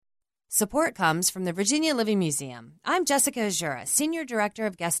Support comes from the Virginia Living Museum. I'm Jessica Azura, Senior Director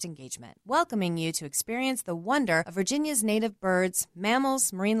of Guest Engagement, welcoming you to experience the wonder of Virginia's native birds,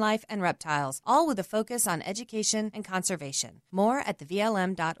 mammals, marine life, and reptiles, all with a focus on education and conservation. More at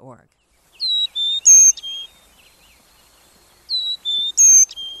thevlm.org.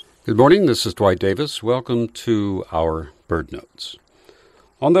 Good morning, this is Dwight Davis. Welcome to our Bird Notes.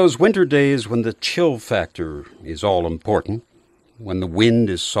 On those winter days when the chill factor is all important, when the wind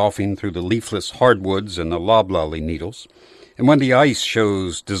is soughing through the leafless hardwoods and the loblolly needles, and when the ice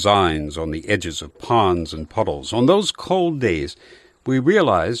shows designs on the edges of ponds and puddles, on those cold days, we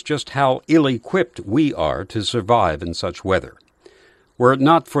realize just how ill-equipped we are to survive in such weather. Were it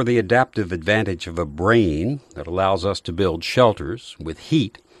not for the adaptive advantage of a brain that allows us to build shelters with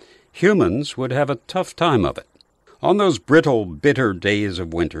heat, humans would have a tough time of it. On those brittle, bitter days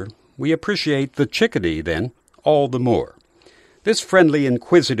of winter, we appreciate the chickadee, then, all the more. This friendly,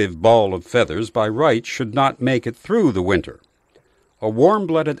 inquisitive ball of feathers by right should not make it through the winter. A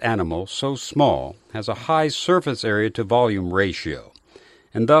warm-blooded animal so small has a high surface area to volume ratio,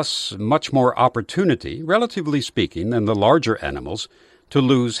 and thus much more opportunity, relatively speaking, than the larger animals, to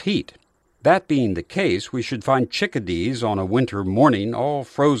lose heat. That being the case, we should find chickadees on a winter morning all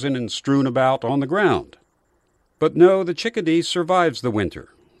frozen and strewn about on the ground. But no, the chickadee survives the winter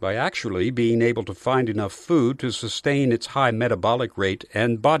by actually being able to find enough food to sustain its high metabolic rate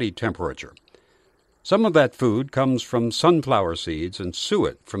and body temperature. Some of that food comes from sunflower seeds and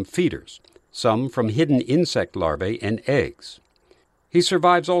suet from feeders, some from hidden insect larvae and eggs. He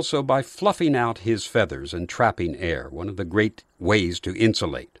survives also by fluffing out his feathers and trapping air, one of the great ways to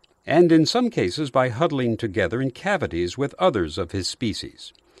insulate, and in some cases by huddling together in cavities with others of his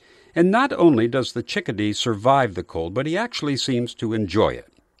species. And not only does the chickadee survive the cold, but he actually seems to enjoy it.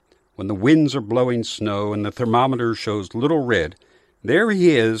 When the winds are blowing snow and the thermometer shows little red, there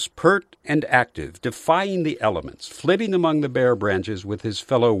he is, pert and active, defying the elements, flitting among the bare branches with his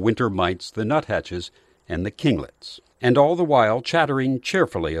fellow winter mites, the nuthatches and the kinglets, and all the while chattering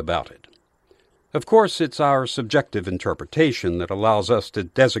cheerfully about it. Of course, it's our subjective interpretation that allows us to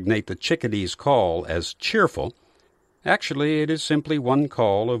designate the chickadee's call as cheerful. Actually, it is simply one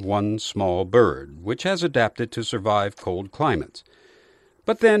call of one small bird, which has adapted to survive cold climates.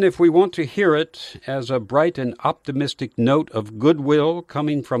 But then, if we want to hear it as a bright and optimistic note of goodwill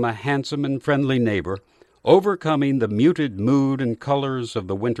coming from a handsome and friendly neighbor, overcoming the muted mood and colors of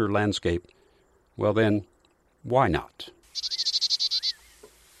the winter landscape, well then, why not?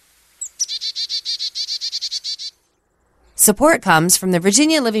 Support comes from the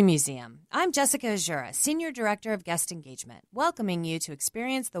Virginia Living Museum. I'm Jessica Azura, Senior Director of Guest Engagement, welcoming you to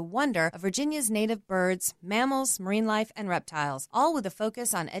experience the wonder of Virginia's native birds, mammals, marine life, and reptiles, all with a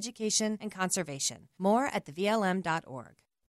focus on education and conservation. More at thevlm.org.